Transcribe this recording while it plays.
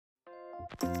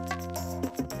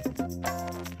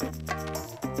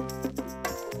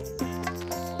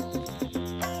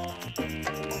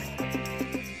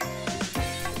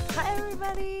Hi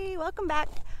everybody, welcome back.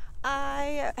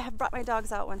 I have brought my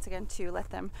dogs out once again to let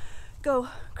them go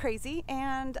crazy,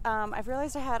 and I've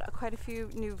realized I had quite a few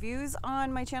new views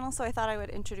on my channel, so I thought I would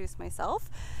introduce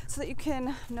myself so that you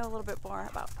can know a little bit more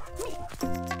about me.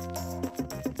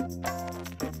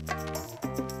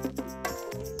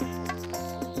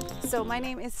 So my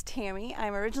name is Tammy.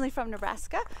 I'm originally from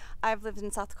Nebraska. I've lived in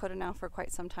South Dakota now for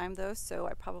quite some time though, so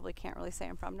I probably can't really say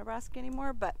I'm from Nebraska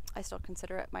anymore, but I still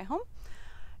consider it my home.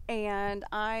 And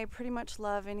I pretty much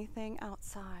love anything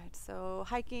outside. So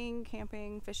hiking,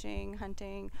 camping, fishing,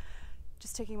 hunting,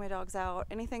 just taking my dogs out.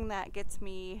 Anything that gets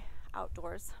me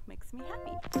outdoors makes me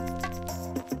happy.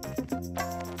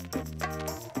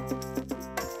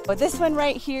 Well, this one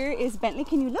right here is Bentley.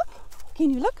 Can you look? Can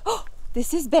you look? Oh,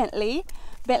 this is Bentley.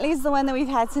 Bentley is the one that we've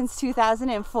had since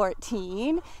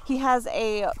 2014. He has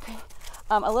a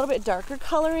little bit darker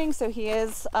coloring, so he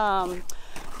is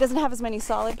doesn't have as many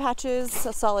solid patches,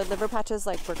 solid liver patches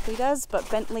like Berkeley does, but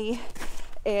Bentley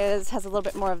has a little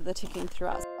bit more of the ticking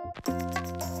throughout.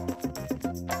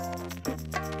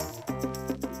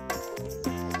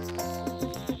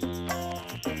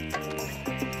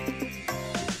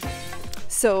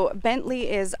 So Bentley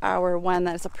is our one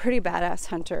that is a pretty badass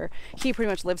hunter. He pretty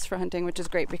much lives for hunting, which is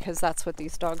great because that's what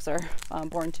these dogs are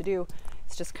born to do.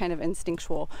 It's just kind of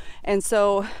instinctual. And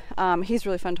so he's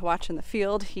really fun to watch in the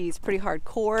field. He's pretty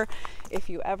hardcore.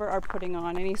 If you ever are putting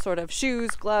on any sort of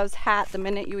shoes, gloves, hat, the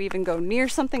minute you even go near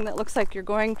something that looks like you're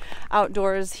going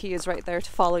outdoors, he is right there to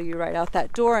follow you right out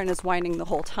that door and is whining the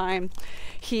whole time.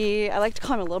 I like to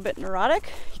call him a little bit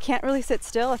neurotic. He can't really sit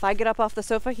still. If I get up off the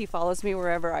sofa, he follows me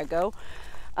wherever I go.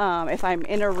 If I'm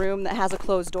in a room that has a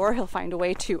closed door, he'll find a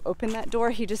way to open that door.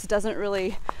 He just doesn't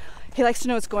really, he likes to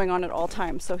know what's going on at all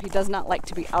times, so he does not like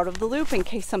to be out of the loop in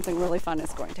case something really fun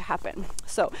is going to happen.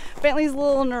 So Bentley's a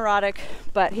little neurotic,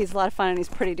 but he's a lot of fun and he's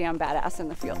pretty damn badass in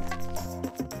the field.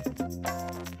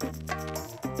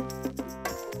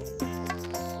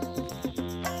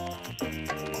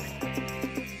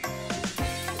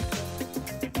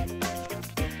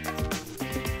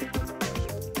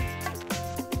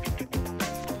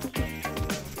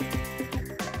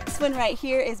 One right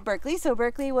here is Berkeley. So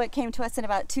Berkeley, what came to us in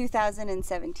about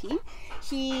 2017.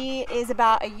 He is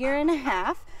about a year and a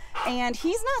half, and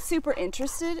he's not super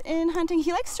interested in hunting.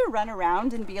 He likes to run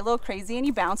around and be a little crazy, and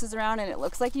he bounces around and it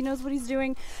looks like he knows what he's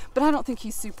doing, but I don't think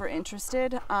he's super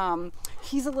interested.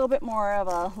 He's a little bit more of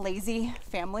a lazy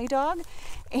family dog,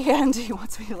 and he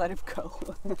wants me to let him go.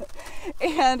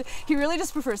 And he really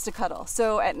just prefers to cuddle.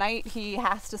 So at night he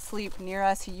has to sleep near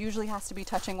us. He usually has to be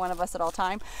touching one of us at all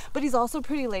time, but he's also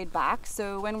pretty laid back.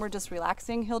 So when we're just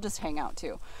relaxing, he'll just hang out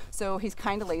too. So he's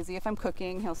kind of lazy. If I'm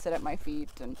cooking, he'll sit at my feet.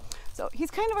 And so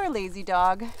he's kind of our lazy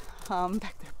dog.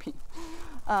 Back there peeing.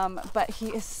 But he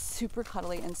is super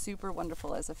cuddly and super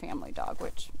wonderful as a family dog,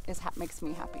 which is makes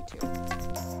me happy too.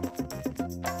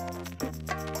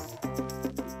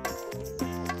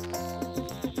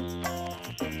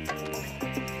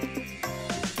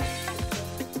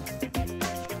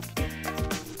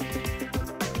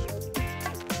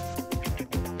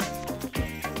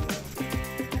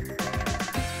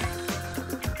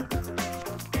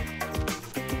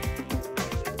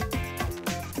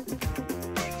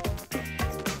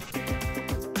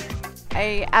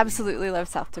 I absolutely love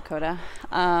South Dakota.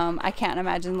 I can't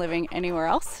imagine living anywhere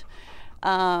else.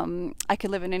 I could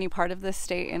live in any part of this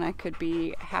state and I could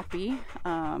be happy.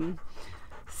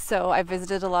 So I've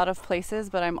visited a lot of places,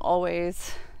 but I'm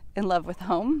always in love with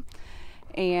home.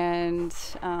 And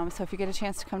so if you get a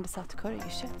chance to come to South Dakota, you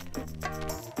should.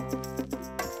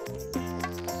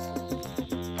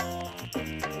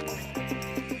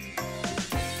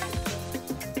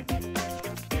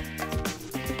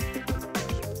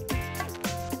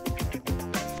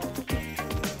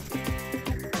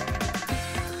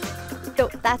 So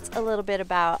that's a little bit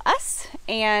about us,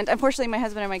 and unfortunately my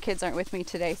husband and my kids aren't with me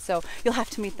today, so you'll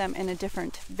have to meet them in a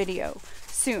different video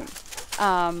soon.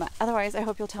 Otherwise, I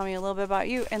hope you'll tell me a little bit about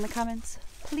you in the comments,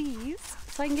 please,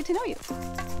 so I can get to know you.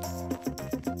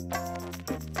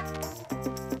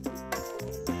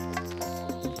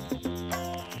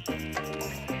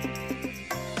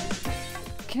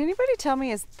 Can anybody tell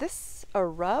me, is this a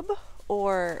rub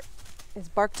or is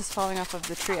bark just falling off of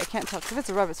the tree? I can't tell, because if it's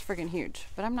a rub, it's friggin' huge,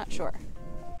 but I'm not sure.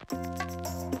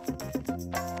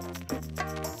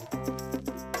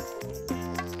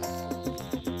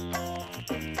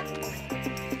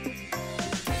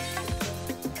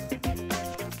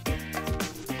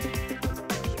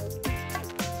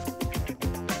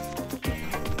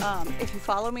 If you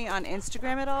follow me on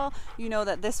Instagram at all, you know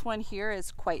that this one here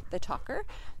is quite the talker.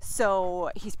 So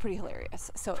he's pretty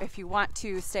hilarious. So if you want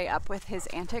to stay up with his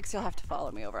antics, you'll have to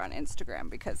follow me over on Instagram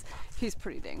because he's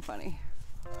pretty dang funny.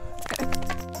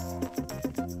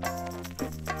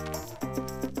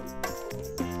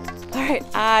 All right,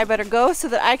 I better go so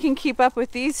that I can keep up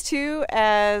with these two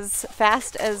as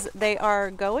fast as they are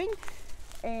going.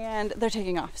 And they're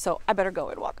taking off, so I better go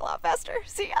and walk a lot faster.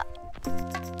 See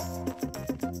ya.